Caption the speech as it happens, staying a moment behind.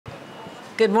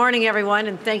Good morning, everyone,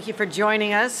 and thank you for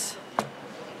joining us.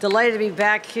 Delighted to be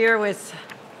back here with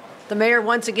the mayor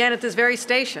once again at this very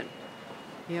station.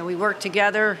 You know, we worked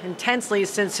together intensely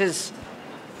since his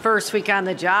first week on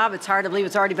the job. It's hard to believe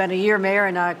it's already been a year, Mayor,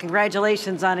 and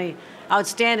congratulations on an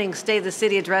outstanding State of the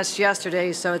City address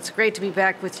yesterday. So it's great to be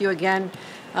back with you again.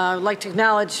 I'd like to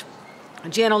acknowledge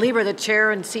Jana Lieber, the Chair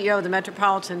and CEO of the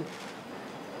Metropolitan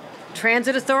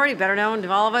Transit Authority, better known to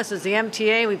all of us as the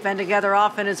MTA. We've been together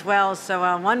often as well. So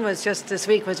one was just this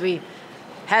week was we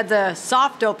had the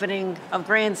soft opening of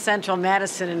Grand Central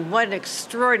Madison, and what an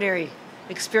extraordinary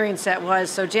experience that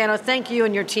was. So Jana, thank you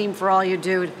and your team for all you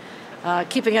do,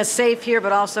 keeping us safe here,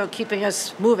 but also keeping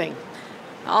us moving.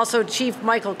 Also, Chief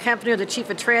Michael Kempner, the Chief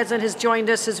of Transit, has joined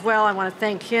us as well. I want to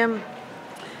thank him.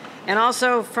 And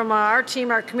also from our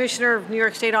team, our Commissioner of New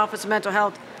York State Office of Mental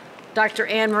Health, Dr.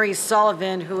 Anne Marie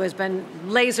Sullivan, who has been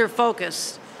laser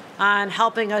focused on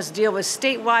helping us deal with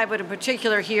statewide, but in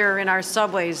particular here in our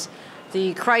subways,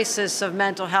 the crisis of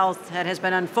mental health that has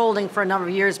been unfolding for a number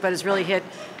of years, but has really hit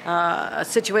a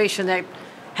situation that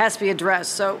has to be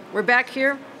addressed. So we're back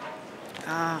here.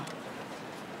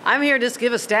 I'm here to just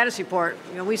give a status report.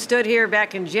 You know, we stood here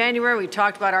back in January. We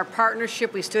talked about our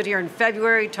partnership. We stood here in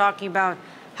February talking about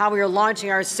how we are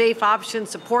launching our Safe Option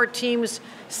support teams,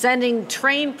 sending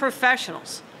trained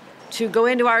professionals to go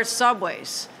into our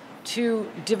subways, to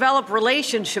develop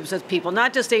relationships with people,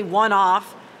 not just a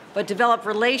one-off, but develop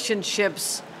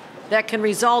relationships that can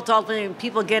result ultimately in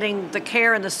people getting the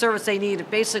care and the service they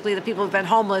need, basically the people who've been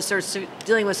homeless or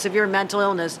dealing with severe mental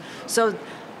illness. So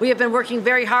we have been working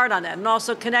very hard on that, and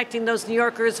also connecting those New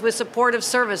Yorkers with supportive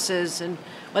services, and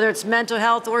whether it's mental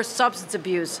health or substance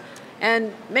abuse,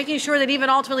 and making sure that even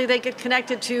ultimately they get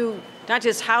connected to not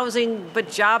just housing,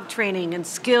 but job training and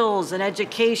skills and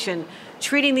education,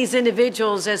 treating these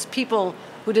individuals as people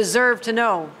who deserve to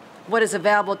know what is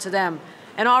available to them.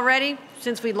 And already,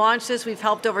 since we launched this, we've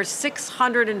helped over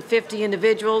 650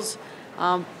 individuals,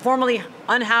 formerly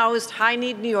unhoused,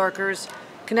 high-need New Yorkers,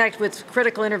 connect with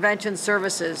critical intervention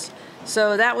services.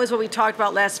 So that was what we talked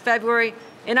about last February.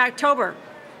 In October,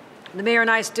 the mayor and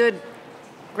I stood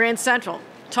Grand Central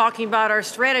talking about our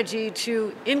strategy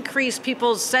to increase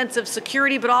people's sense of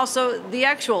security, but also the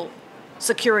actual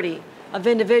security of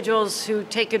individuals who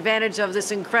take advantage of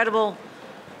this incredible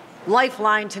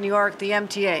lifeline to New York, the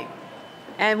MTA.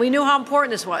 And we knew how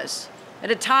important this was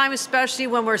at a time, especially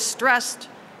when we're stressed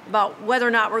about whether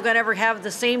or not we're going to ever have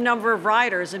the same number of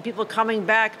riders and people coming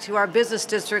back to our business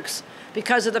districts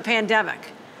because of the pandemic.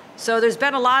 So there's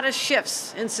been a lot of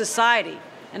shifts in society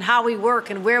and how we work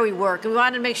and where we work. And we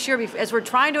wanted to make sure, as we're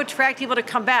trying to attract people to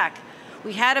come back,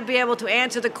 we had to be able to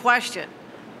answer the question,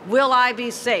 will I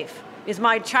be safe? Is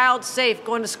my child safe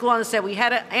going to school on the set? We had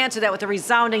to answer that with a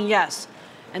resounding yes.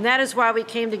 And that is why we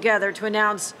came together to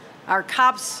announce our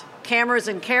Cops, Cameras,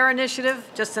 and Care initiative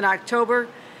just in October.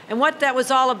 And what that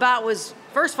was all about was,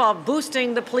 first of all,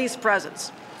 boosting the police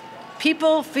presence.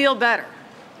 People feel better.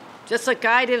 Just like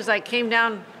I did as I came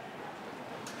down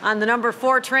on the number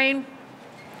 4 train,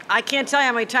 I can't tell you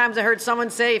how many times I heard someone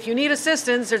say, if you need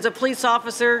assistance, there's a police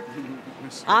officer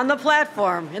on the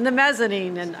platform, in the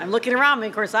mezzanine. And I'm looking around me.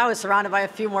 Of course, I was surrounded by a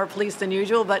few more police than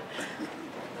usual, but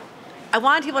I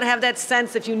want people to have that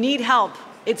sense if you need help,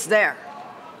 it's there.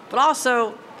 But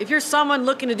also, if you're someone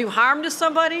looking to do harm to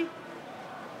somebody,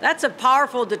 that's a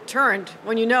powerful deterrent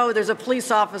when you know there's a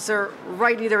police officer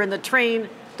right either in the train,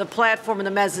 the platform, and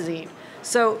the mezzanine.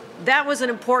 So that was an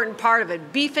important part of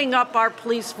it, beefing up our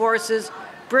police forces,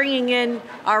 bringing in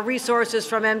our resources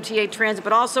from MTA Transit,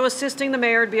 but also assisting the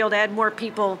mayor to be able to add more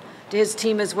people to his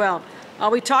team as well.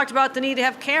 We talked about the need to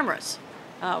have cameras.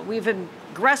 We've been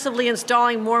aggressively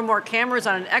installing more and more cameras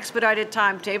on an expedited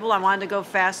timetable. I wanted to go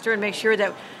faster and make sure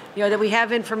that that we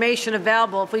have information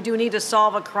available if we do need to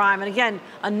solve a crime. And again,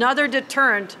 another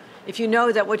deterrent if you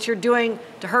know that what you're doing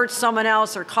to hurt someone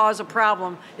else or cause a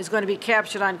problem is going to be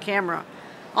captured on camera.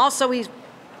 Also,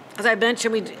 as I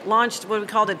mentioned, we launched what we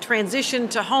called a Transition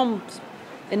to Home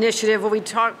initiative, where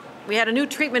we had a new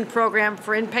treatment program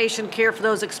for inpatient care for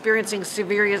those experiencing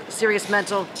serious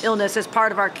mental illness as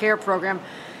part of our care program,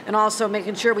 and also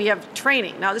making sure we have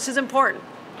training. Now, this is important.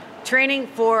 Training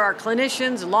for our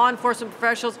clinicians, law enforcement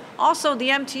professionals, also the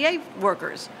MTA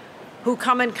workers who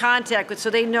come in contact with, so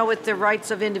they know what the rights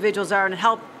of individuals are and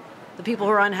help the people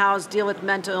who are unhoused deal with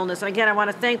mental illness. And again, I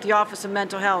want to thank the Office of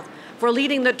Mental Health for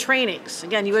leading the trainings.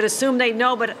 Again, you would assume they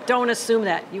know, but don't assume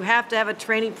that. You have to have a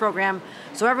training program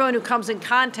so everyone who comes in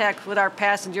contact with our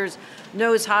passengers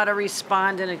knows how to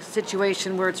respond in a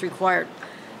situation where it's required.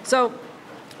 So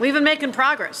we've been making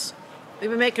progress.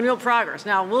 We've been making real progress.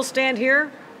 Now, we'll stand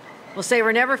here, we'll say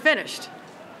we're never finished.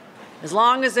 As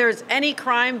long as there's any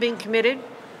crime being committed,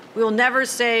 we will never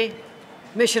say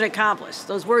mission accomplished.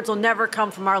 Those words will never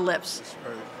come from our lips.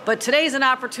 But today's an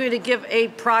opportunity to give a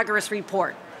progress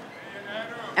report.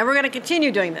 And we're going to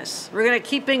continue doing this. We're going to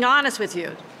keep being honest with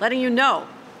you, letting you know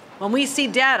when we see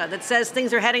data that says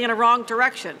things are heading in a wrong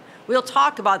direction. We'll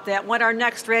talk about that, what our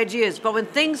next strategy is. But when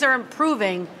things are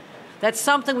improving, that's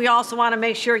something we also want to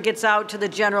make sure gets out to the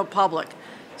general public.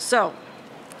 So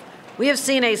we have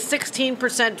seen a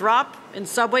 16% drop in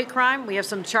subway crime. We have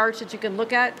some charts that you can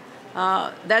look at.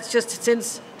 That's just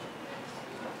since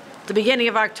the beginning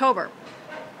of October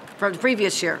from the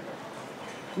previous year.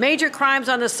 Major crimes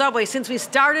on the subway, since we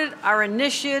started our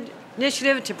initiative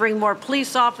to bring more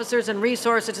police officers and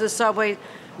resources to the subway,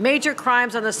 major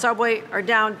crimes on the subway are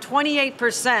down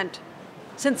 28%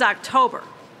 since October.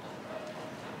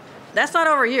 That's not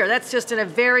over a year. That's just in a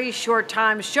very short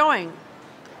time, showing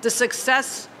the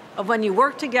success of when you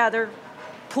work together,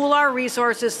 pool our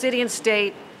resources, city and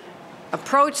state,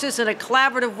 approach this in a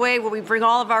collaborative way where we bring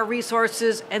all of our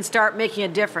resources and start making a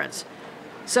difference.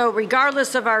 So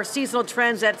regardless of our seasonal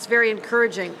trends, that's very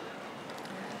encouraging.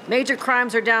 Major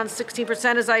crimes are down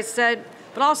 16%, as I said,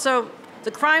 but also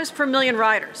the crimes per million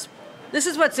riders. This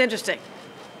is what's interesting.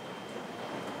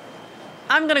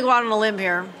 I'm going to go out on a limb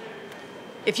here.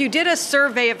 If you did a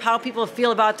survey of how people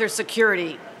feel about their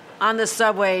security on the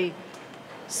subway,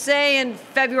 say in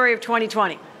February of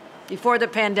 2020, before the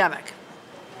pandemic,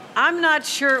 I'm not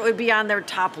sure it would be on their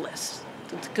top list,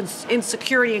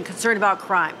 insecurity and concern about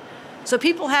crime. So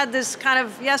people had this kind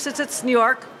of, yes, it's New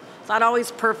York. It's not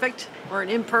always perfect. We're an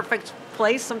imperfect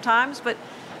place sometimes, but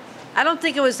I don't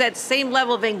think it was that same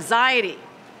level of anxiety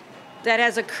that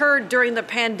has occurred during the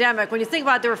pandemic. When you think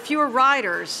about it, there were fewer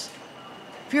riders,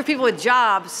 fewer people with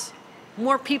jobs,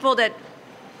 more people that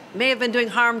may have been doing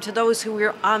harm to those who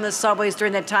were on the subways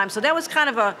during that time. So that was kind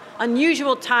of an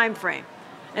unusual time frame.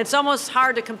 And it's almost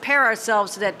hard to compare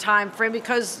ourselves to that time frame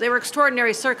because they were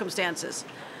extraordinary circumstances.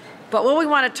 But what we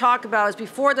want to talk about is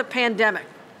before the pandemic,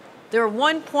 there were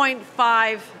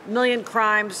 1.5 million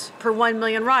crimes per 1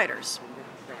 million riders.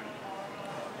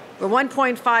 Or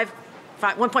 1.5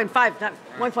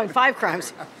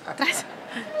 crimes.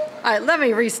 All right, let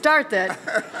me restart that.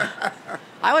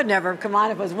 I would never have come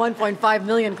on if it was 1.5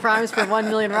 million crimes per 1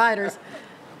 million riders.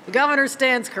 The governor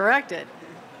stands corrected.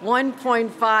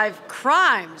 1.5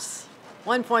 crimes.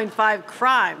 1.5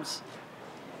 crimes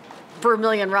per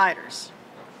million riders.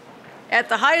 At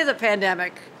the height of the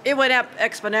pandemic, it went up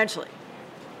exponentially.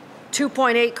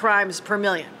 2.8 crimes per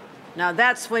million. Now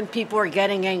that's when people are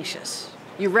getting anxious.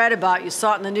 You read about it, you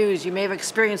saw it in the news, you may have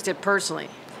experienced it personally.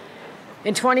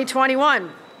 In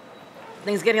 2021,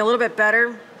 things getting a little bit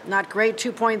better, not great,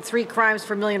 2.3 crimes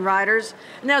per million riders,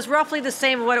 and that was roughly the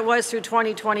same as what it was through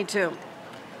 2022.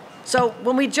 So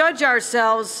when we judge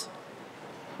ourselves,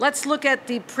 let's look at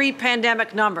the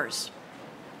pre-pandemic numbers.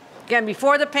 Again,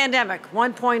 before the pandemic,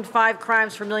 1.5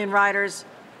 crimes per million riders.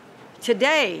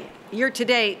 Today, year to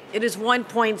date, it is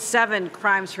 1.7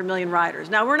 crimes per million riders.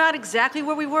 Now, we're not exactly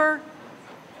where we were,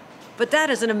 but that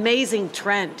is an amazing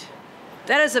trend.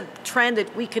 That is a trend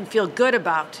that we can feel good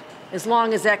about as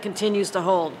long as that continues to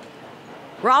hold.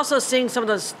 We're also seeing some of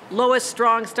the lowest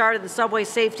strong start in the subway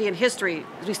safety in history.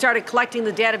 As we started collecting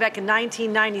the data back in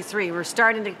 1993, we're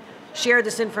starting to share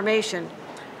this information.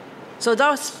 So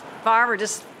thus far, we're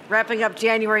just wrapping up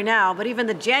January now, but even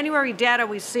the January data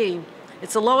we see,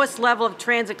 it's the lowest level of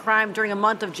transit crime during a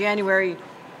month of January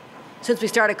since we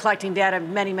started collecting data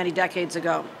many, many decades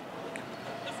ago.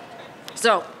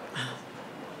 So,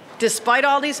 despite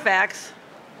all these facts,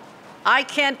 I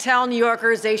can't tell New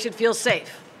Yorkers they should feel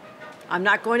safe. I'm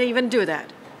not going to even do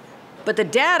that. But the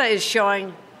data is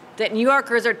showing that New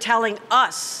Yorkers are telling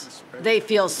us they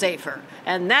feel safer,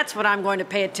 and that's what I'm going to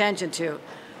pay attention to.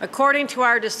 According to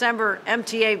our December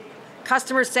MTA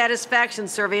customer satisfaction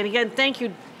survey, and again, thank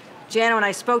you, Jana, when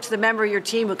I spoke to the member of your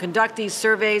team who conduct these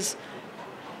surveys,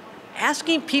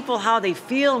 asking people how they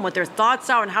feel and what their thoughts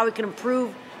are and how we can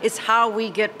improve is how we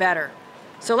get better.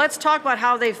 So let's talk about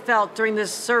how they felt during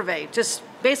this survey, just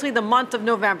basically the month of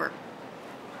November.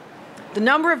 The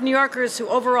number of New Yorkers who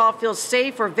overall feel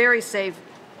safe or very safe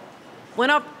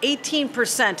went up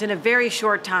 18% in a very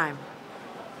short time.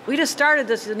 We just started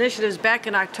this initiative back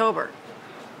in October.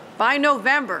 By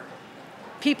November,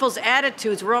 people's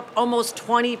attitudes were up almost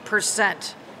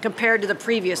 20% compared to the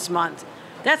previous month.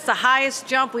 That's the highest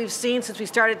jump we've seen since we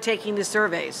started taking the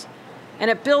surveys. And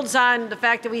it builds on the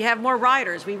fact that we have more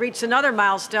riders. We reached another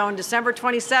milestone, December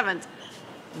 27th,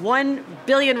 1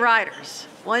 billion riders,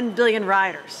 1 billion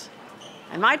riders.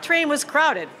 And my train was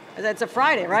crowded. That's a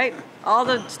Friday, right? All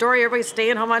the story, everybody's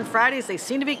staying home on Fridays, they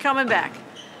seem to be coming back.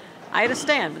 I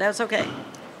understand, but that's okay.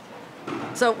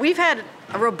 So we've had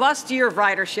a robust year of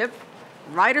ridership.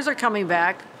 Riders are coming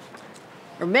back.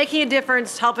 We're making a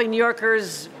difference, helping New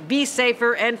Yorkers be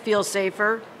safer and feel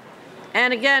safer.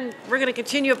 And again, we're going to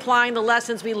continue applying the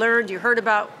lessons we learned. You heard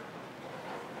about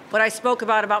what I spoke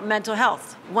about mental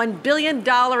health. $1 billion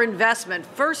investment,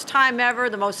 first time ever,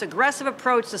 the most aggressive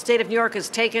approach the state of New York has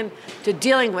taken to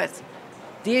dealing with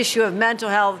the issue of mental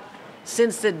health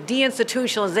since the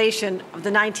deinstitutionalization of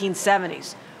the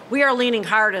 1970s. We are leaning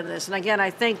hard on this. And again, I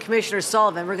thank Commissioner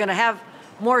Sullivan. We're going to have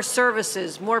more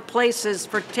services, more places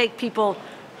for take people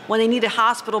when they need a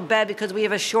hospital bed because we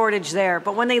have a shortage there.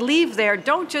 But when they leave there,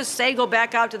 don't just say go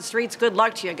back out to the streets, good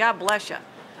luck to you, God bless you.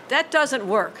 That doesn't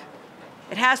work.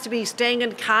 It has to be staying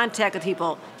in contact with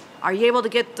people. Are you able to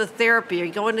get the therapy? Are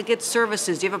you going to get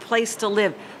services? Do you have a place to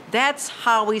live? That's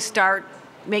how we start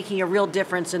making a real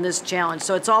difference in this challenge.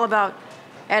 So it's all about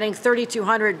adding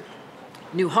 3,200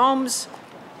 new homes,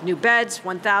 new beds,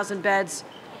 1,000 beds,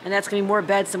 and that's going to be more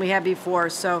beds than we had before.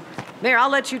 So, Mayor, I'll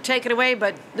let you take it away,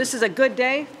 but this is a good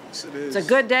day. Yes, it is. It's a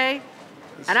good day.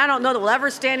 And I don't know that we'll ever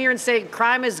stand here and say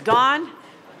crime is gone,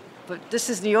 but this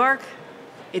is New York.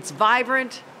 It's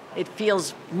vibrant. It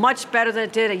feels much better than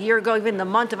it did a year ago, even the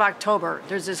month of October.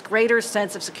 There's this greater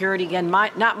sense of security. Again,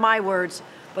 not my words,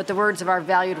 but the words of our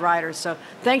valued riders. So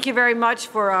thank you very much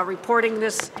for reporting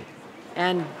this.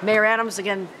 And Mayor Adams,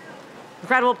 again,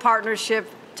 incredible partnership.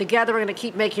 Together, we're going to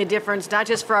keep making a difference, not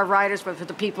just for our riders, but for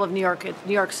the people of New York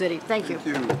City. Thank you.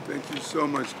 Thank you. Thank you so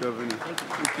much, Governor.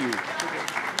 Thank you.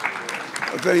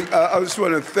 I just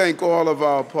want to thank all of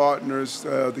our partners,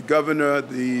 the Governor,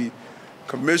 the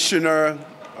Commissioner,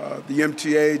 the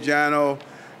MTA, Jano,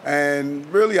 and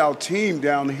really our team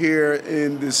down here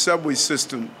in the subway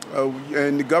system.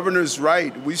 And the Governor's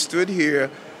right. We stood here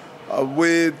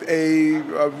with a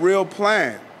real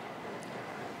plan.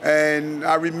 And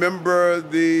I remember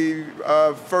the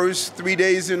first 3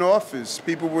 days in office,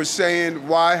 people were saying,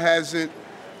 why hasn't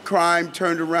crime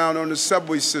turned around on the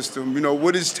subway system? You know,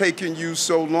 what is taking you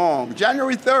so long?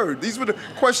 January 3rd, these were the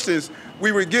questions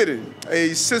we were getting.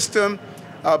 A system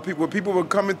where people were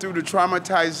coming through the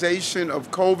traumatization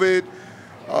of COVID.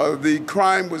 The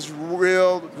crime was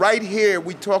real. Right here,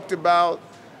 we talked about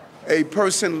a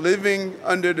person living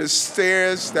under the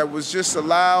stairs that was just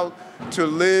allowed to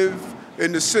live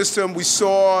in the system. We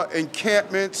saw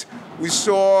encampments. We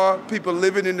saw people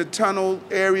living in the tunnel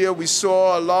area. We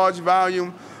saw a large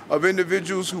volume of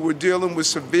individuals who were dealing with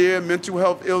severe mental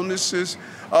health illnesses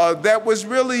that was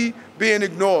really being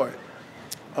ignored.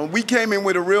 We came in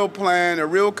with a real plan, a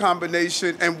real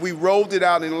combination, and we rolled it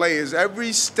out in layers.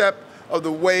 Every step of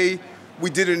the way, we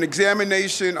did an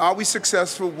examination. Are we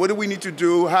successful? What do we need to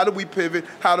do? How do we pivot?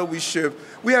 How do we shift?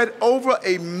 We had over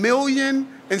 1 million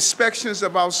inspections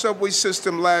of our subway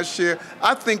system last year.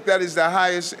 I think that is the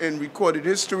highest in recorded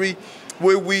history,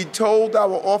 where we told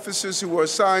our officers who were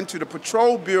assigned to the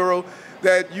Patrol Bureau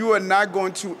that you are not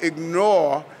going to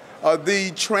ignore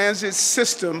the transit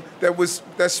system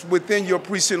that's within your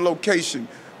precinct location.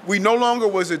 We no longer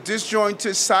was a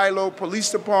disjointed, siloed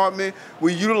police department.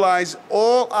 We utilized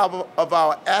all of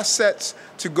our assets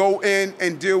to go in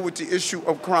and deal with the issue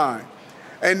of crime.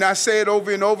 And I say it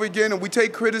over and over again, and we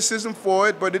take criticism for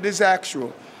it, but it is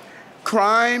actual.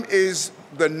 Crime is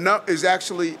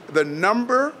actually the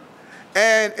number,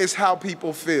 and it's how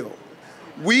people feel.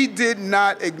 We did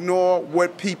not ignore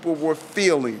what people were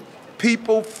feeling.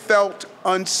 People felt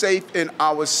unsafe in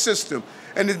our system.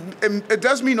 And it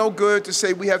does me no good to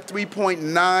say we have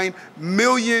 3.9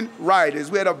 million riders.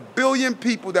 We had 1 billion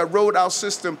people that rode our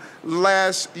system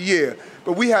last year.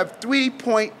 But we have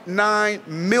 3.9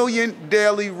 million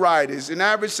daily riders, an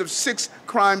average of 6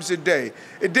 crimes a day.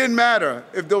 It didn't matter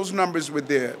if those numbers were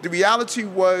there. The reality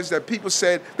was that people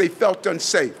said they felt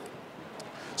unsafe.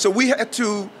 So we had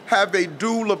to have a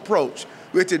dual approach.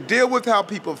 We had to deal with how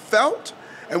people felt,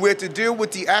 and we had to deal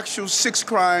with the actual 6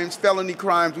 crimes, felony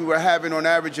crimes we were having on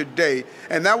average a day.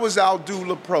 And that was our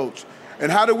dual approach.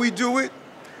 And how do we do it?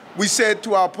 We said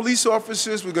to our police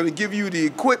officers, we're going to give you the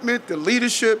equipment, the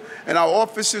leadership, and our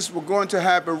officers were going to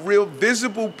have a real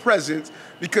visible presence,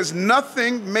 because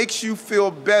nothing makes you feel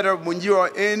better when you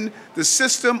are in the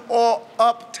system or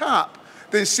up top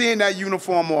than seeing that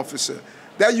uniform officer.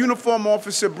 That uniform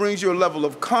officer brings you a level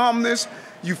of calmness.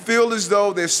 You feel as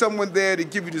though there's someone there to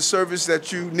give you the service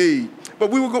that you need. But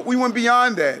we went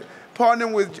beyond that.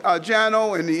 Partnering with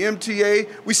Jano and the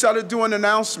MTA, we started doing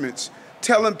announcements,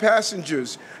 telling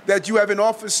passengers that you have an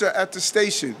officer at the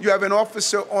station, you have an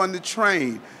officer on the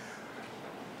train.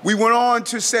 We went on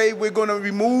to say we're going to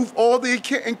remove all the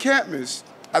encampments.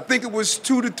 I think it was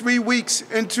 2 to 3 weeks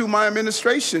into my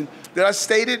administration that I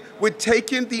stated we're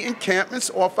taking the encampments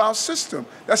off our system.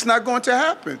 That's not going to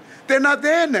happen. They're not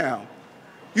there now.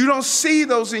 You don't see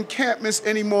those encampments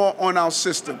anymore on our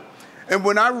system. And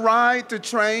when I ride the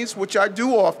trains, which I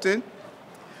do often,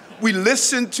 we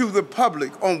listened to the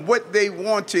public on what they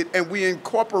wanted, and we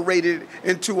incorporated it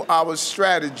into our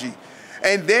strategy.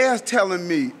 And they're telling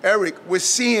me, Eric, we're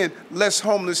seeing less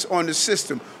homeless on the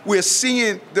system. We're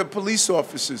seeing the police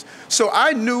officers. So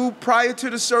I knew prior to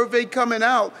the survey coming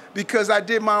out, because I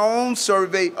did my own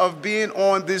survey of being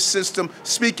on this system,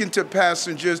 speaking to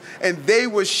passengers, and they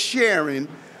were sharing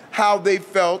how they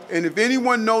felt. And if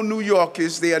anyone knows New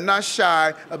Yorkers, they are not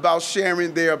shy about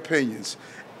sharing their opinions.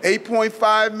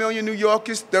 8.5 million New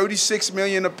Yorkers, 36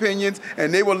 million opinions,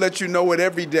 and they will let you know it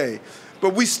every day.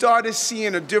 But we started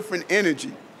seeing a different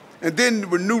energy. And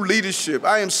then with new leadership,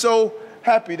 I am so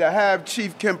happy to have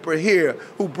Chief Kemper here,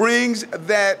 who brings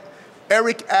that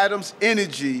Eric Adams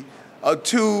energy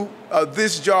to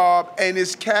this job and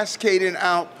is cascading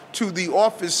out to the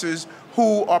officers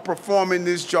who are performing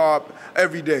this job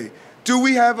every day. Do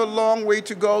we have a long way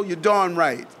to go? You're darn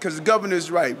right, because the governor's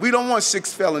right. We don't want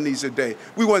 6 felonies a day.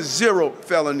 We want 0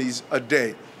 felonies a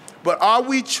day. But are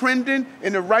we trending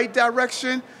in the right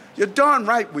direction? You're darn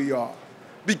right we are,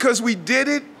 because we did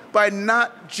it by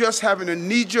not just having a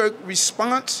knee-jerk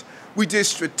response. We did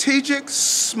strategic,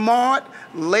 smart,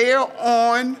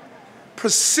 layer-on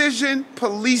precision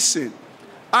policing.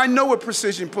 I know what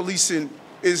precision policing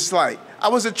is like. I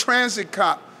was a transit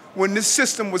cop when this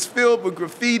system was filled with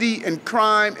graffiti and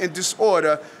crime and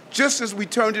disorder. Just as we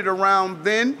turned it around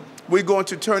then, we're going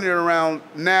to turn it around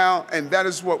now, and that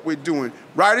is what we're doing.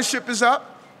 Ridership is up.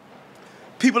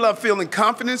 People are feeling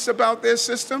confidence about their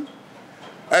system.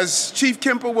 As Chief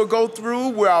Kemper will go through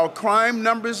where our crime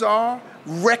numbers are,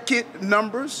 record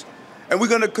numbers, and we're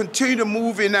going to continue to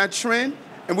move in that trend,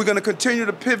 and we're going to continue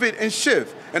to pivot and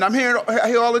shift. And I'm hearing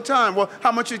all the time, well,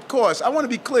 how much it costs. I want to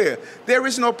be clear. There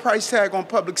is no price tag on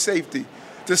public safety.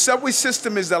 The subway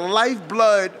system is the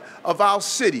lifeblood of our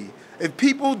city. If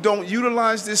people don't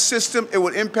utilize this system, it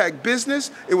will impact business,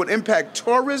 it will impact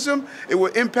tourism, it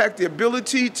will impact the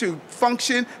ability to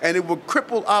function, and it will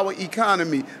cripple our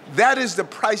economy. That is the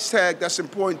price tag that's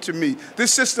important to me.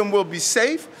 This system will be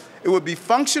safe, it will be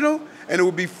functional, and it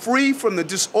will be free from the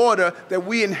disorder that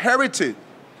we inherited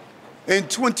in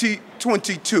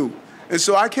 2022. And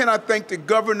so I cannot thank the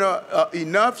governor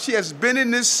enough. She has been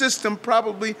in this system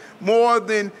probably more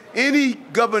than any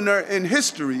governor in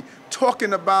history,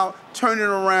 talking about turning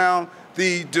around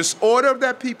the disorder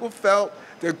that people felt,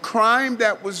 the crime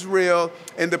that was real,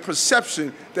 and the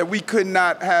perception that we could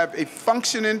not have a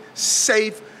functioning,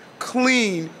 safe,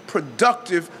 clean,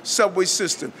 productive subway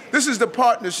system. This is the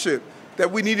partnership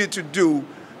that we needed to do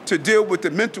to deal with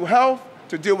the mental health,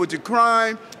 to deal with the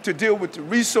crime, to deal with the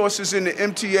resources in the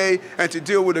MTA, and to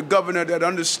deal with a governor that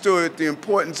understood the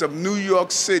importance of New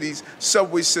York City's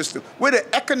subway system. We're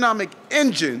the economic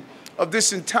engine of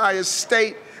this entire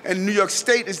state, and New York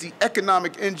State is the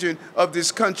economic engine of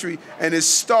this country, and it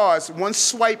starts one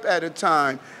swipe at a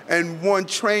time and one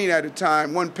train at a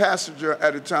time, one passenger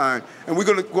at a time. And we're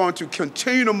going to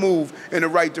continue to move in the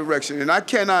right direction. And I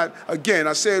cannot, again,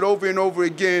 I say it over and over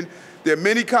again, there are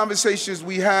many conversations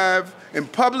we have in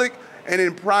public and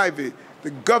in private.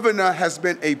 The governor has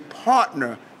been a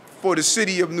partner for the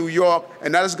city of New York,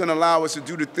 and that is going to allow us to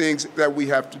do the things that we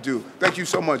have to do. Thank you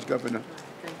so much, Governor.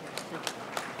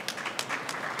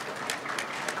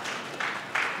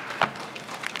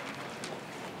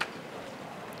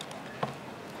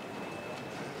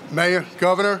 Mayor,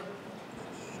 Governor,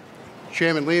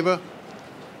 Chairman Leva,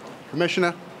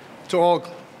 Commissioner, to all,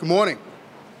 good morning.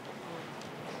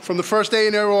 From the first day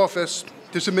in their office,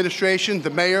 this administration, the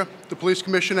mayor, the police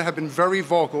commissioner have been very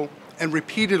vocal and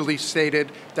repeatedly stated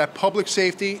that public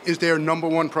safety is their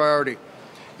 #1 priority.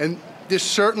 And this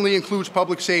certainly includes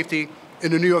public safety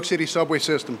in the New York City subway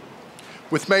system.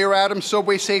 With Mayor Adams'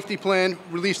 subway safety plan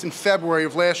released in February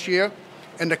of last year,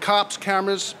 and the Cops,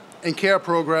 Cameras, and Care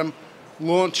program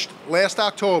launched last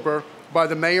October by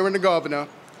the mayor and the governor,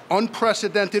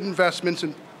 unprecedented investments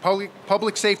in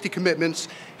public safety commitments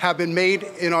have been made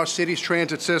in our city's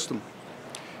transit system.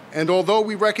 And although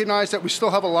we recognize that we still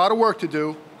have a lot of work to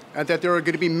do and that there are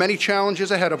going to be many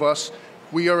challenges ahead of us,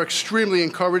 we are extremely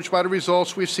encouraged by the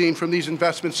results we've seen from these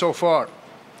investments so far.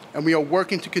 And we are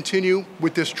working to continue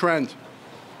with this trend.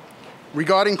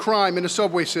 Regarding crime in the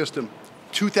subway system,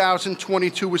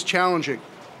 2022 was challenging,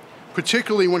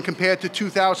 particularly when compared to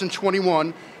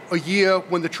 2021, a year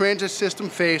when the transit system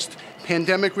faced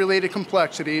pandemic-related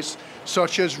complexities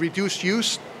such as reduced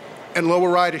use and lower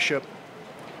ridership.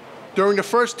 During the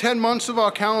first 10 months of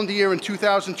our calendar year in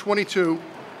 2022,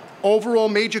 overall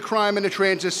major crime in the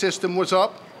transit system was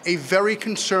up a very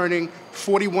concerning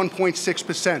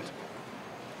 41.6%.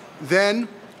 Then,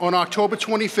 on October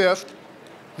 25th,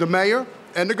 the mayor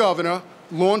and the governor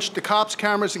launched the Cops,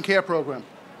 Cameras, and Care program.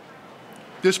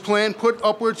 This plan put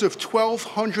upwards of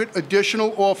 1,200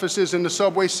 additional officers in the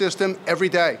subway system every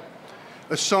day,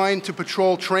 assigned to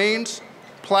patrol trains,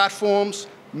 platforms,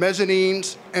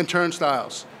 mezzanines, and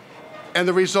turnstiles. And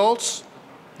the results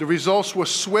were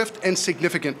swift and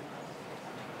significant.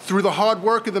 Through the hard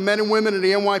work of the men and women of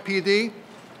the NYPD,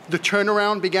 the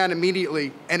turnaround began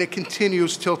immediately, and it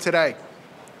continues till today.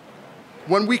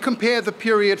 When we compare the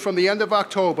period from the end of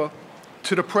October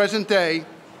to the present day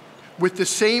with the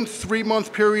same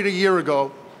 3-month period a year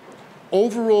ago,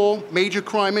 overall major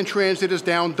crime in transit is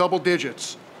down double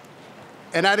digits,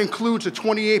 and that includes a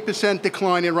 28%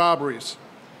 decline in robberies.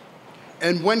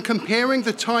 And when comparing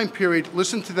the time period,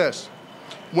 listen to this,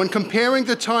 when comparing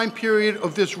the time period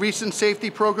of this recent safety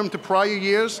program to prior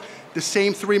years, the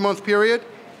same 3-month period,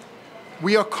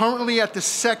 we are currently at the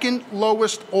second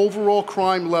lowest overall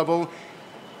crime level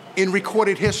in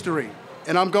recorded history.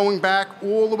 And I'm going back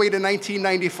all the way to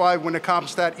 1995 when the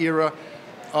CompStat era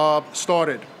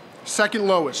started. Second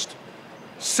lowest.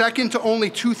 Second to only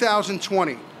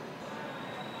 2020,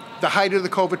 the height of the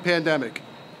COVID pandemic.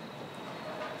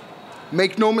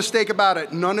 Make no mistake about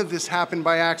it, none of this happened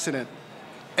by accident.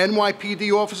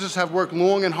 NYPD officers have worked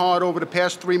long and hard over the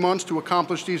past 3 months to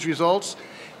accomplish these results,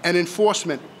 and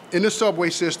enforcement in the subway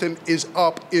system is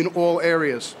up in all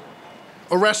areas.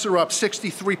 Arrests are up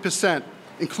 63%,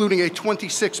 including a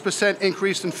 26%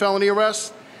 increase in felony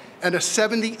arrests and a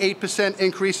 78%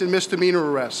 increase in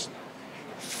misdemeanor arrests.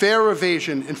 Fare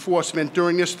evasion enforcement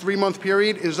during this 3-month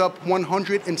period is up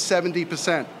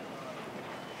 170%.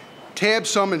 Tab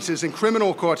summonses and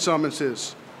criminal court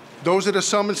summonses, those are the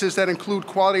summonses that include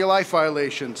quality of life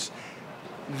violations,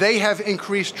 they have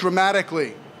increased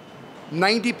dramatically,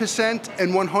 90%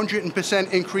 and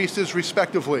 100% increases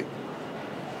respectively.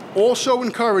 Also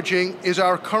encouraging is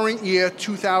our current year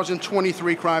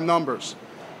 2023 crime numbers.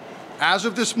 As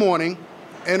of this morning,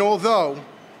 and although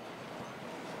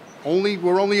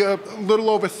we're only a little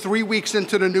over 3 weeks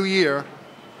into the new year,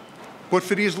 but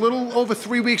for these little over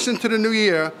 3 weeks into the new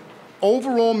year,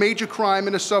 overall major crime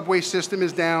in the subway system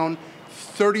is down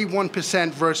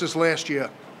 31% versus last year.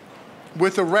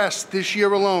 With arrests this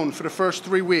year alone for the first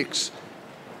 3 weeks,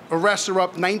 arrests are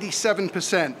up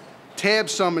 97%, tab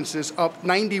summonses up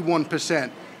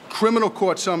 91%, criminal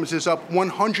court summonses up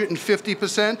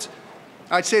 150%.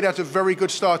 I'd say that's a very good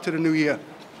start to the new year.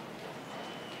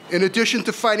 In addition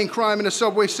to fighting crime in the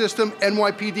subway system,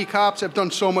 NYPD cops have done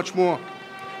so much more.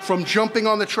 From jumping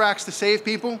on the tracks to save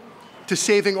people, to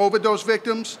saving overdose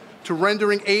victims, to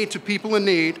rendering aid to people in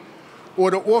need, or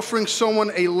to offering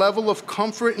someone a level of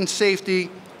comfort and safety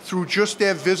through just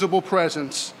their visible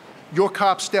presence, your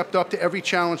cops stepped up to every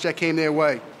challenge that came their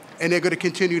way, and they're going to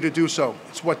continue to do so.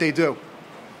 It's what they do.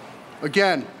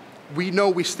 Again, we know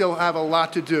we still have a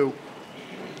lot to do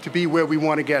to be where we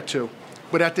want to get to,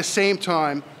 but at the same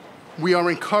time, we are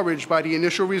encouraged by the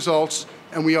initial results,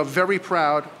 and we are very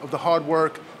proud of the hard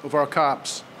work of our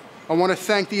cops. I want to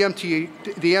thank the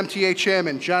MTA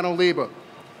chairman, John Oliva,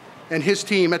 and his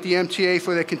team at the MTA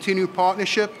for their continued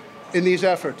partnership in these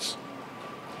efforts.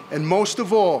 And most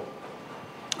of all,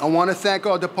 I want to thank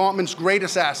our department's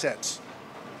greatest assets,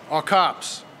 our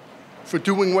cops, for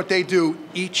doing what they do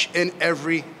each and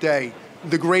every day.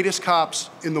 The greatest cops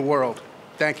in the world.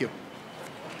 Thank you.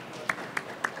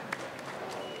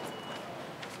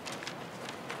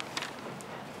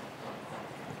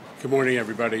 Good morning,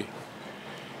 everybody.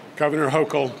 Governor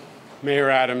Hochul,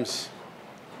 Mayor Adams,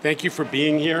 thank you for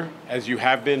being here, as you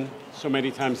have been so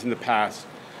many times in the past.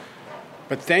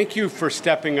 But thank you for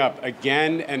stepping up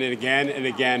again and again and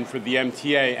again for the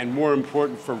MTA, and more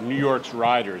important, for New York's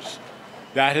riders.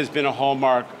 That has been a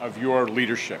hallmark of your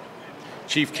leadership.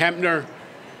 Chief Kempner,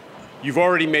 you've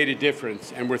already made a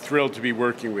difference, and we're thrilled to be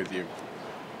working with you.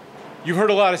 You've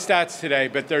heard a lot of stats today,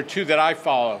 but there are two that I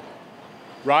follow.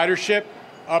 Ridership,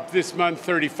 up this month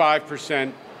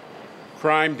 35%,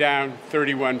 crime down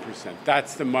 31%.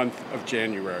 That's the month of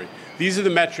January. These are the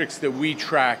metrics that we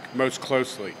track most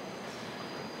closely.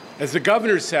 As the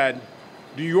governor said,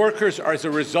 New Yorkers, as a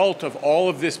result of all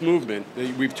of this movement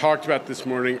that we've talked about this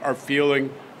morning, are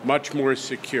feeling much more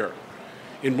secure.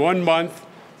 In 1 month,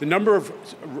 the number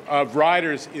of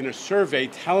riders in a survey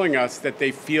telling us that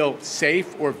they feel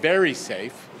safe or very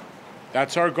safe,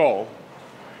 that's our goal,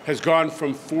 has gone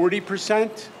from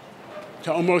 40%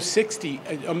 to almost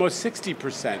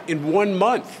 60% in 1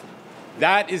 month.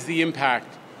 That is the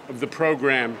impact of the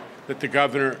program that the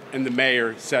governor and the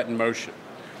mayor set in motion.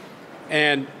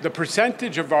 And the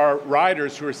percentage of our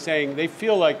riders who are saying they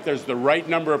feel like there's the right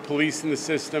number of police in the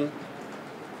system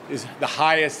is the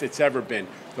highest it's ever been.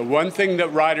 The one thing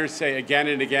that riders say again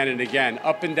and again and again,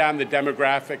 up and down the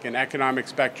demographic and economic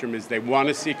spectrum, is they want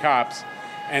to see cops,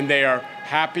 and they are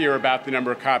happier about the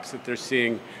number of cops that they're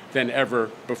seeing than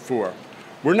ever before.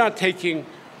 We're not taking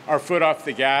our foot off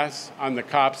the gas on the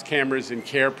cops, cameras, and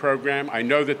care program. I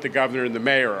know that the governor and the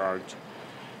mayor aren't.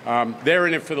 They're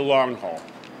in it for the long haul.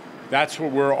 That's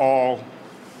what we're all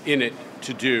in it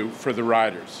to do for the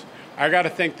riders. I got to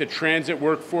thank the transit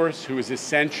workforce, who is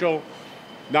essential,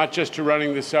 not just to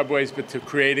running the subways, but to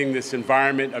creating this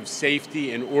environment of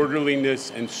safety and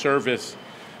orderliness and service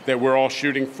that we're all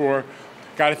shooting for.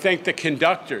 Got to thank the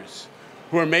conductors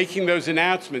who are making those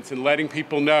announcements and letting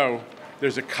people know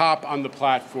there's a cop on the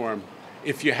platform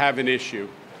if you have an issue.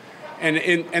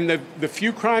 And the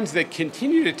few crimes that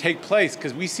continue to take place,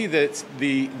 because we see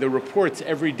the reports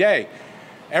every day.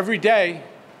 Every day,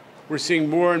 we're seeing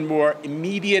more and more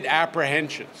immediate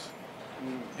apprehensions.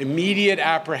 Immediate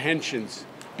apprehensions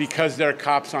because there are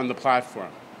cops on the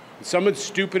platform. If someone's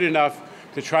stupid enough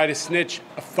to try to snitch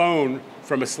a phone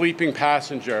from a sleeping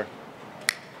passenger,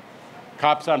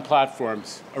 cops on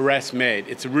platforms, arrest made.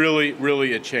 It's really,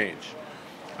 really a change.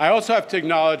 I also have to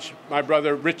acknowledge my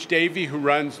brother, Rich Davey, who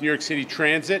runs New York City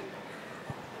Transit.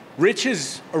 Rich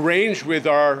has arranged with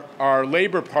our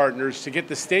labor partners to get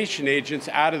the station agents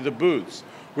out of the booths,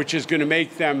 which is going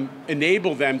to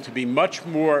enable them to be much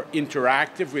more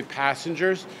interactive with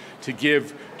passengers, to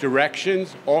give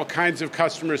directions, all kinds of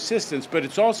customer assistance, but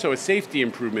it's also a safety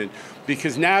improvement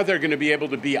because now they're going to be able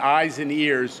to be eyes and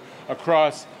ears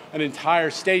across an entire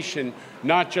station,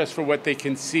 not just for what they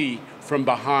can see from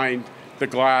behind the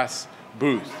glass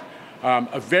booth.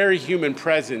 A very human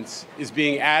presence is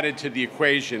being added to the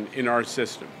equation in our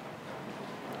system.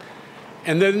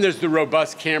 And then there's the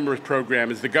robust cameras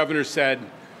program. As the governor said,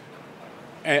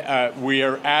 we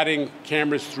are adding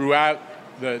cameras throughout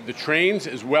the trains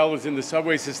as well as in the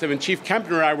subway system. And Chief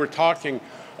Kempner and I were talking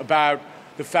about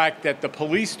the fact that the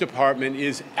police department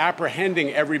is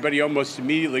apprehending everybody almost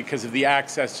immediately because of the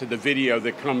access to the video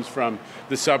that comes from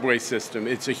the subway system.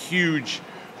 It's a huge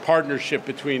partnership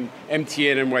between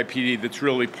MTA and NYPD that's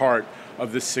really part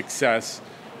of the success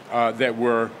that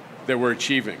we're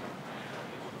achieving.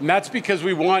 And that's because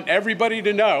we want everybody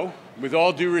to know, with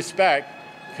all due respect,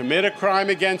 commit a crime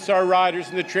against our riders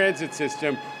in the transit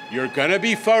system, you're going to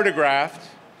be photographed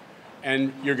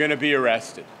and you're going to be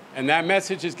arrested. And that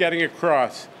message is getting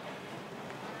across.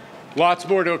 Lots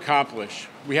more to accomplish.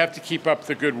 We have to keep up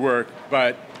the good work,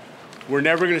 but we're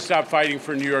never going to stop fighting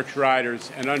for New York's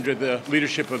riders. And under the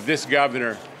leadership of this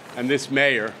governor and this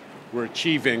mayor, we're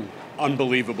achieving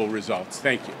unbelievable results.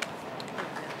 Thank you.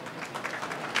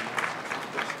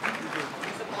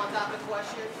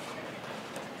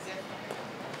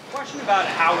 Question about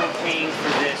how we're paying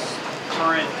for this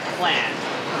current plan.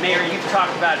 Mayor, you've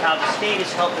talked about how the state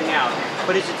is helping out,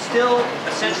 but is it still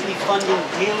essentially funding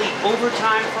daily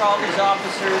overtime for all these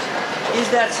officers? Is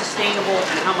that sustainable,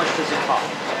 and how much does it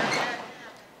cost?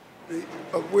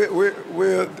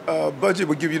 Budget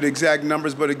will give you the exact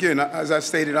numbers, but again, as I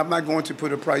stated, I'm not going to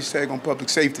put a price tag on public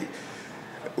safety.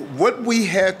 What we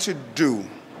had to do,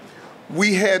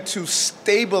 we had to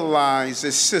stabilize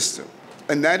the system.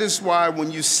 And that is why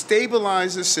when you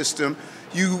stabilize the system,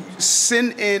 you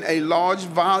send in a large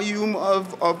volume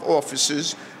of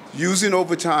officers using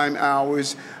overtime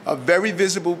hours, a very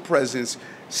visible presence,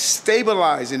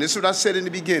 stabilizing. This is what I said in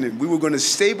the beginning. We were going to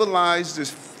stabilize this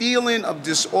feeling of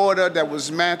disorder that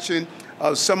was matching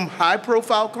some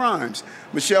high-profile crimes.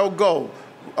 Michelle Go,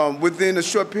 within a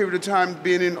short period of time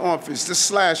being in office, the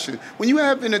slashing. When you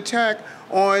have an attack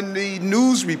on the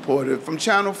news reporter from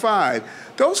Channel 5,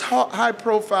 those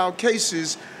high-profile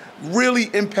cases really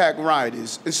impact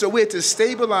riders. And so we had to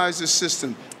stabilize the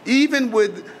system. Even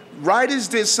with riders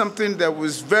did something that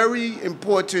was very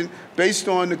important based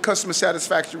on the customer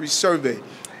satisfaction survey.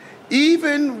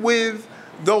 Even with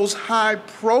those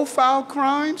high-profile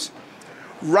crimes,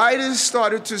 riders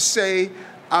started to say,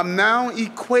 I'm now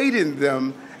equating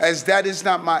them as that is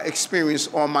not my experience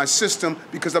on my system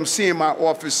because I'm seeing my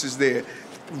officers there.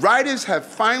 Riders have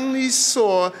finally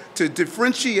saw to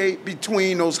differentiate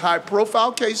between those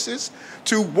high-profile cases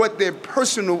to what their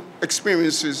personal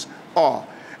experiences are.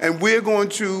 And we're going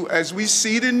to, as we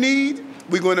see the need,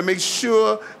 we're going to make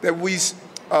sure that we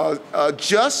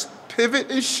adjust, pivot,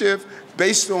 and shift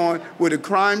based on where the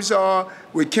crimes are,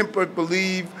 where Kemper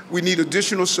believe we need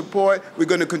additional support. We're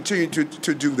going to continue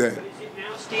to do that. But is it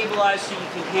now stabilized so you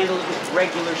can handle it with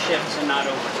regular shifts and not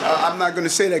overtime? I'm not going to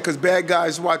say that because bad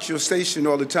guys watch your station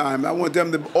all the time. I want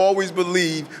them to always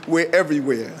believe we're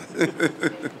everywhere. Mayor,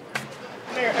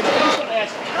 I just want to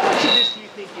ask, how much of this do you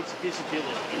think is visibility?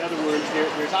 In other words,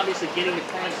 there's obviously getting the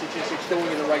crime statistics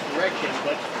going in the right direction,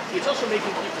 but it's also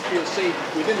making people feel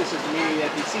safe within the system, meaning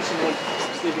that if they see someone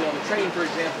sleeping on the train, for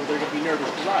example, they're going to be nervous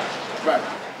to ride.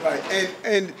 Right.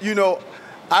 And you know,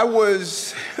 I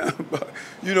was,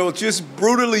 you know, just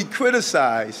brutally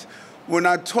criticized when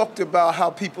I talked about how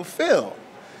people feel.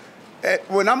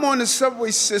 When I'm on the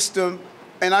subway system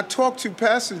and I talk to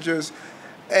passengers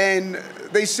and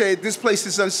they say, this place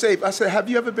is unsafe, I said, have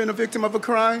you ever been a victim of a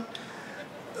crime?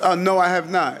 No, I have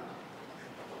not.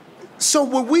 So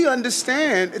what we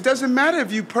understand, it doesn't matter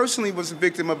if you personally was a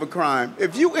victim of a crime.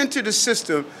 If you enter the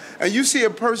system and you see a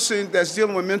person that's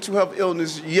dealing with mental health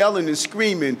illness, yelling and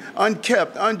screaming,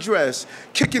 unkept, undressed,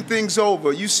 kicking things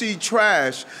over, you see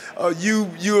trash,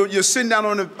 you're sitting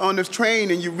down on the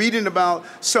train and you're reading about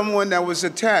someone that was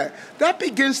attacked, that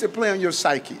begins to play on your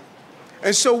psyche.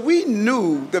 And so we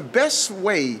knew the best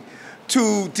way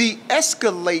to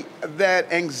de-escalate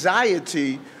that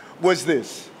anxiety was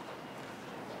this.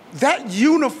 That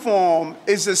uniform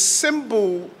is a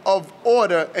symbol of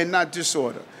order and not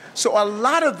disorder. So a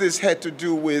lot of this had to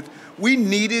do with we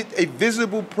needed a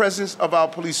visible presence of our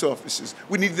police officers.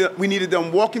 We needed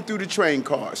them walking through the train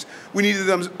cars. We needed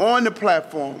them on the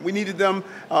platform. We needed them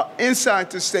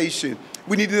inside the station.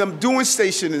 We needed them doing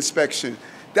station inspection.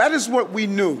 That is what we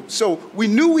knew. So we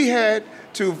knew we had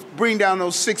to bring down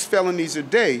those 6 felonies a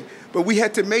day, but we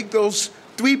had to make those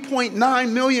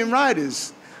 3.9 million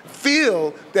riders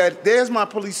feel that there's my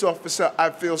police officer, I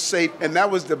feel safe, and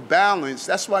that was the balance.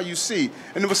 That's why you see.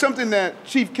 And it was something that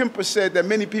Chief Kemper said that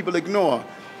many people ignore.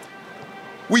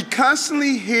 We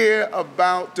constantly hear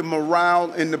about the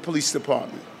morale in the police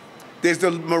department.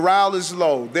 The morale is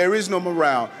low. There is no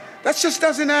morale. That just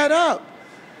doesn't add up.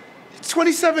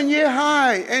 27-year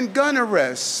high in gun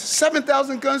arrests,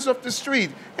 7,000 guns off the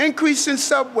street, increase in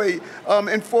subway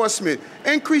enforcement,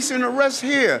 increase in arrests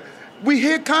here. We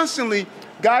hear constantly,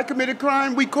 guy committed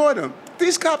crime, we caught him.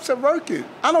 These cops are working.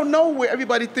 I don't know where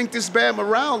everybody think this bad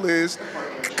morale is.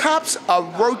 Cops are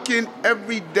working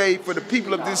every day for the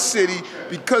people of this city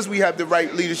because we have the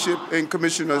right leadership in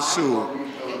Commissioner Sewell.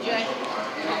 Mayor,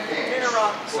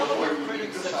 some of our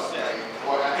critics have said,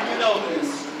 and you know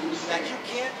this, that you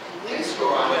can't police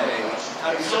your way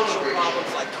out of social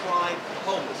problems like crime and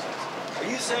homelessness. Are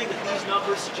you saying that these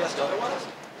numbers suggest otherwise?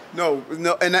 No,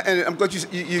 and I'm glad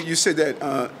you said that,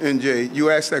 NJ. You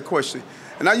asked that question.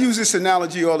 And I use this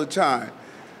analogy all the time.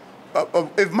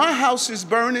 If my house is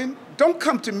burning, don't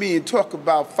come to me and talk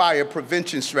about fire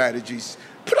prevention strategies.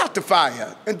 Put out the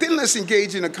fire, and then let's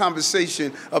engage in a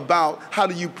conversation about how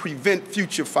do you prevent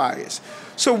future fires.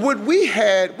 So what we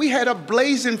had a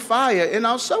blazing fire in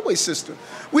our subway system.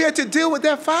 We had to deal with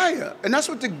that fire, and that's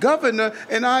what the governor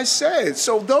and I said.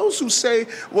 So those who say,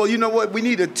 well, you know what, we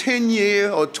need a 10-year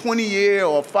or 20-year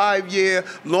or 5-year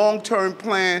long-term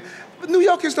plan, but New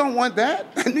Yorkers don't want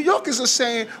that. New Yorkers are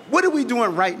saying, what are we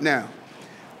doing right now?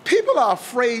 People are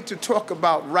afraid to talk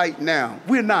about right now.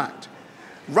 We're not.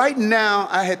 Right now,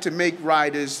 I had to make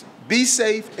riders be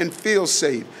safe and feel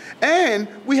safe. And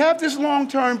we have this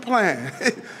long-term plan.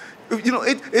 You know,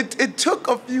 it took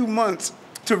a few months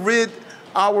to rid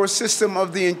our system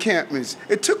of the encampments.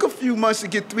 It took a few months to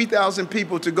get 3,000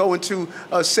 people to go into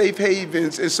safe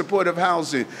havens and supportive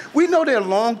housing. We know there are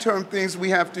long-term things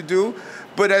we have to do,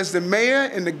 but as the mayor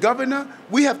and the governor,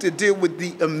 we have to deal with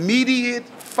the immediate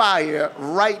fire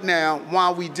right now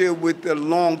while we deal with the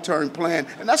long-term plan.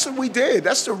 And that's what we did.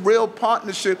 That's the real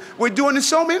partnership. We're doing in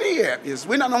so many areas.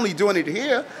 We're not only doing it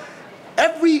here.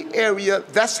 Every area,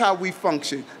 that's how we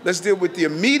function. Let's deal with the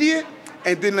immediate,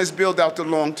 and then let's build out the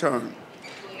long-term.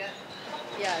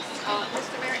 Yes,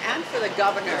 Mr. Mayor, and for the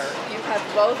governor, you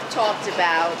have both talked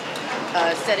about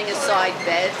setting aside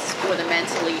beds for the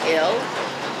mentally ill.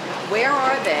 Where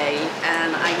are they?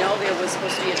 And I know there was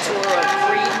supposed to be a tour of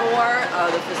Creedmoor,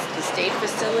 the state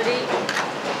facility.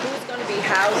 Who's going to be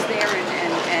housed there,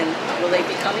 and will they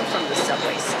be coming from the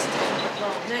subway system?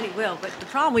 Well, many will, but the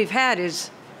problem we've had is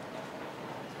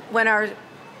when our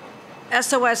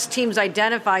SOS teams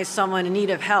identify someone in need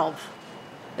of help,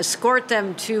 escort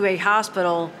them to a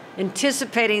hospital,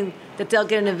 anticipating that they'll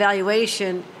get an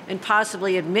evaluation and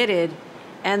possibly admitted,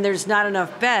 and there's not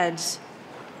enough beds,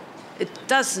 it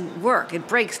doesn't work. It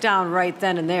breaks down right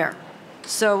then and there.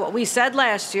 So what we said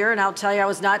last year, and I'll tell you I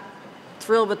was not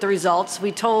thrilled with the results,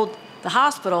 we told the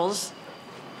hospitals,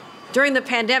 during the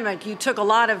pandemic, you took a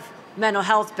lot of mental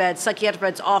health beds, psychiatric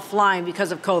beds offline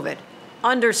because of COVID.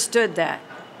 Understood that.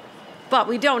 But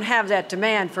we don't have that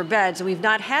demand for beds, and we've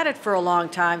not had it for a long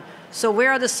time. So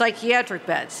where are the psychiatric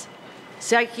beds?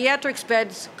 Psychiatric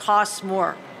beds cost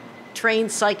more.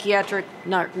 Trained psychiatric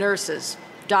nurses,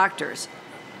 doctors.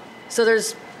 So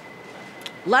there's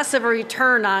less of a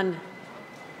return on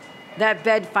that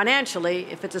bed financially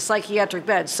if it's a psychiatric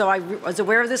bed. So I was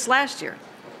aware of this last year.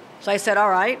 So I said, all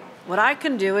right, what I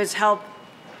can do is help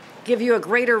give you a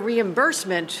greater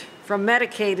reimbursement from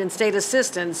Medicaid and state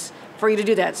assistance for you to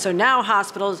do that. So now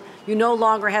hospitals, you no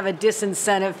longer have a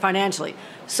disincentive financially.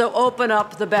 So open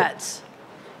up the beds.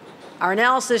 Our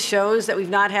analysis shows that we've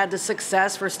not had the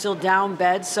success. We're still down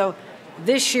beds. So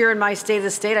this year in my State of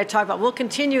the State, I talked about we'll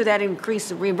continue that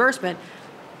increase in reimbursement,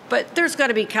 but there's going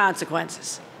to be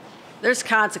consequences. There's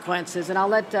consequences, and I'll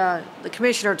let the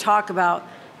commissioner talk about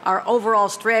our overall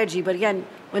strategy. But again,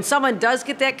 when someone does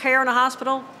get that care in a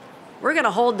hospital, we're going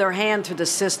to hold their hand through the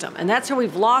system, and that's where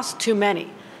we've lost too many.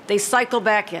 They cycle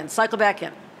back in, cycle back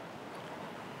in.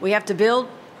 We have to build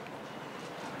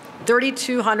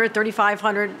 3,200,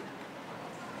 3,500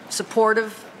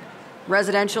 supportive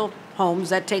residential homes.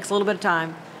 That takes a little bit of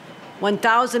time.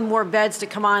 1,000 more beds to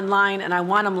come online, and I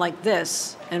want them like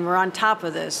this, and we're on top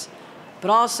of this. But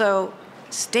also,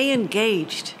 stay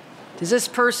engaged. Does this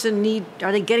person need,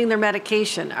 are they getting their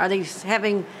medication? Are they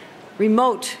having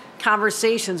remote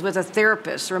conversations with a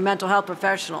therapist or a mental health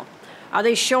professional? Are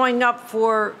they showing up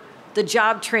for the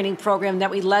job training program that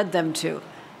we led them to?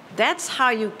 That's how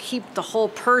you keep the whole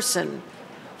person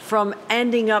from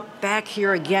ending up back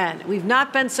here again. We've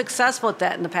not been successful at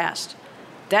that in the past.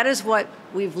 That is what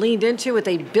we've leaned into with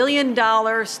 $1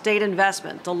 billion state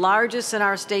investment, the largest in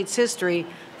our state's history,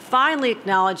 finally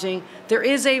acknowledging there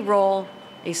is a role,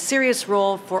 a serious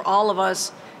role for all of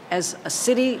us as a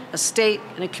city, a state,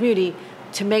 and a community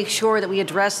to make sure that we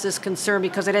address this concern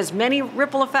because it has many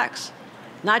ripple effects,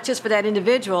 not just for that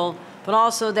individual, but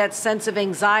also that sense of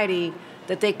anxiety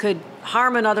that they could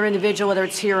harm another individual, whether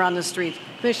it's here or on the street.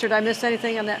 Commissioner, did I miss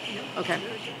anything on that? Okay.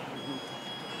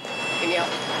 Danielle.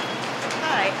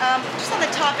 Hi. Just on the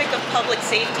topic of public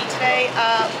safety today,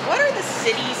 what are the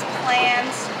city's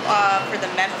plans for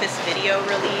the Memphis video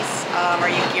release? Are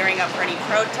you gearing up for any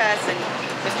protests? And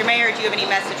Mr. Mayor, do you have any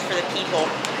message for the people?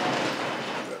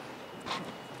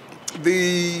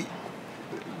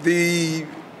 The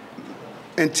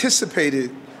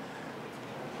anticipated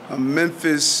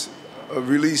Memphis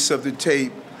release of the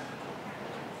tape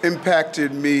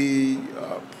impacted me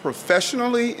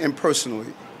professionally and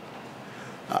personally.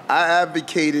 I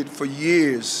advocated for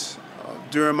years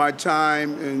during my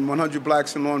time in 100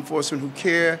 Blacks in Law Enforcement Who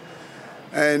Care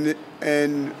and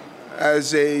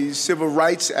as a civil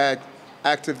rights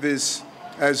activist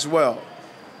as well.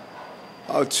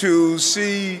 To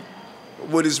see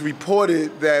what is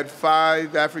reported that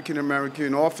 5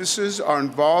 African-American officers are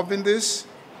involved in this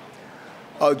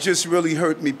just really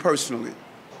hurt me personally,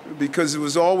 because it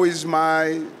was always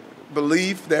my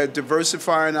belief that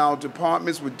diversifying our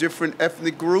departments with different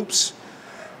ethnic groups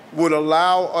would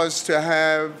allow us to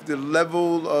have the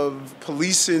level of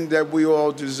policing that we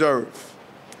all deserve.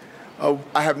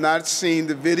 I have not seen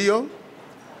the video.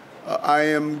 I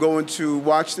am going to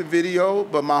watch the video,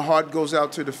 but my heart goes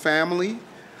out to the family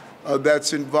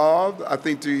that's involved. I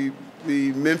think the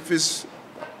Memphis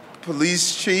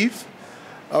police chief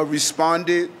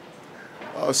responded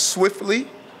swiftly,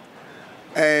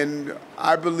 and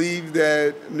I believe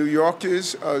that New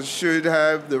Yorkers should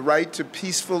have the right to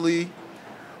peacefully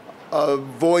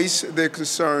voice their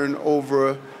concern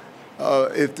over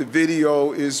if the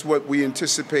video is what we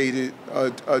anticipated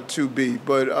to be.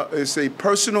 But it's a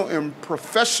personal and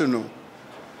professional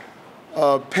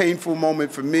painful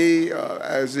moment for me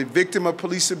as a victim of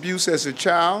police abuse as a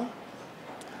child.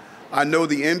 I know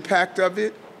the impact of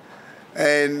it,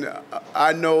 and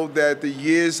I know that the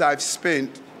years I've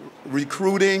spent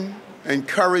recruiting,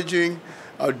 encouraging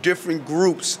different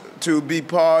groups to be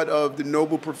part of the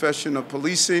noble profession of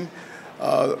policing,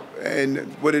 and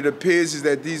what it appears is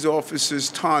that these officers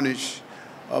tarnish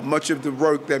much of the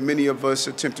work that many of us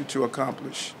attempted to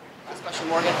accomplish. Last question,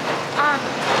 Morgan.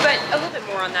 But a little bit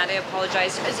more on that, I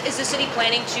apologize. Is the city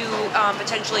planning to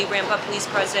potentially ramp up police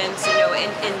presence,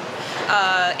 in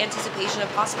anticipation of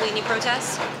possibly any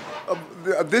protests?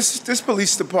 This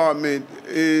police department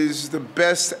is the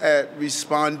best at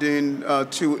responding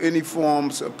to any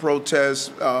forms of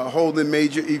protests, holding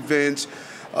major events.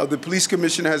 The police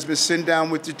commissioner has been sitting down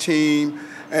with the team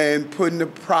and putting the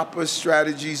proper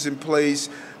strategies in place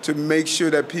to make sure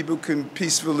that people can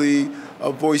peacefully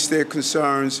voice their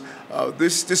concerns.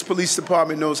 This police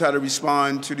department knows how to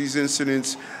respond to these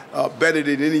incidents better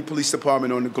than any police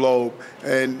department on the globe.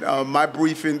 And my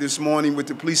briefing this morning with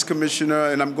the police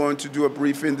commissioner, and I'm going to do a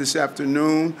briefing this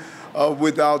afternoon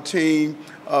with our team,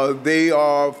 they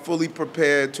are fully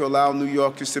prepared to allow New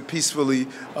Yorkers to peacefully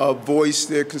voice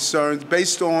their concerns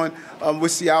based on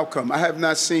what's the outcome. I have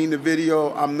not seen the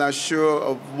video. I'm not sure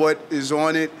of what is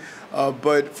on it,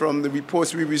 but from the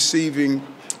reports we're receiving,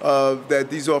 that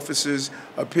these officers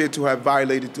appear to have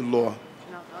violated the law.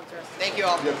 Thank you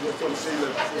all.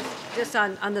 Just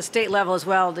on the state level as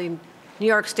well, the New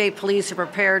York State Police are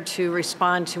prepared to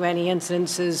respond to any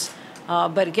incidences.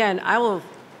 But again, I will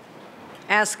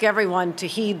ask everyone to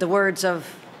heed the words of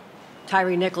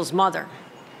Tyree Nichols' mother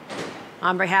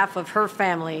on behalf of her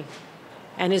family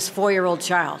and his 4-year-old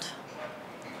child.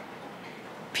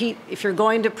 Pete, if you're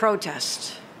going to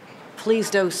protest, please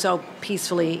do so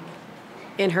peacefully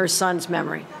in her son's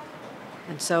memory.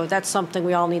 And so that's something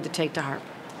we all need to take to heart.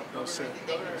 No, sir.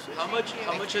 How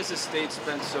much has the state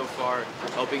spent so far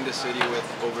helping the city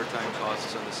with overtime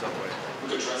costs on the subway?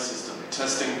 Public address system.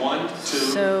 Testing 1,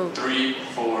 2, 3,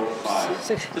 4, 5.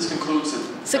 This concludes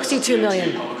the 62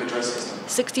 million. public address system.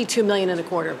 62 million in a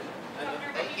quarter.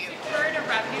 Thank you. Heard a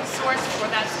revenue source for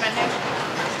that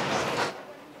spending?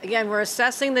 Again, we're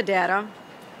assessing the data.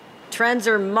 Trends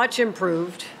are much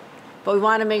improved, but we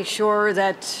want to make sure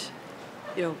that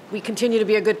we continue to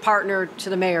be a good partner to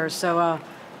the mayor. So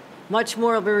much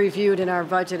more will be reviewed in our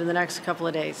budget in the next couple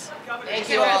of days. Thank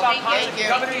you all. Thank you.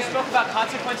 Governor, you spoke about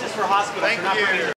consequences for hospitals for not bringing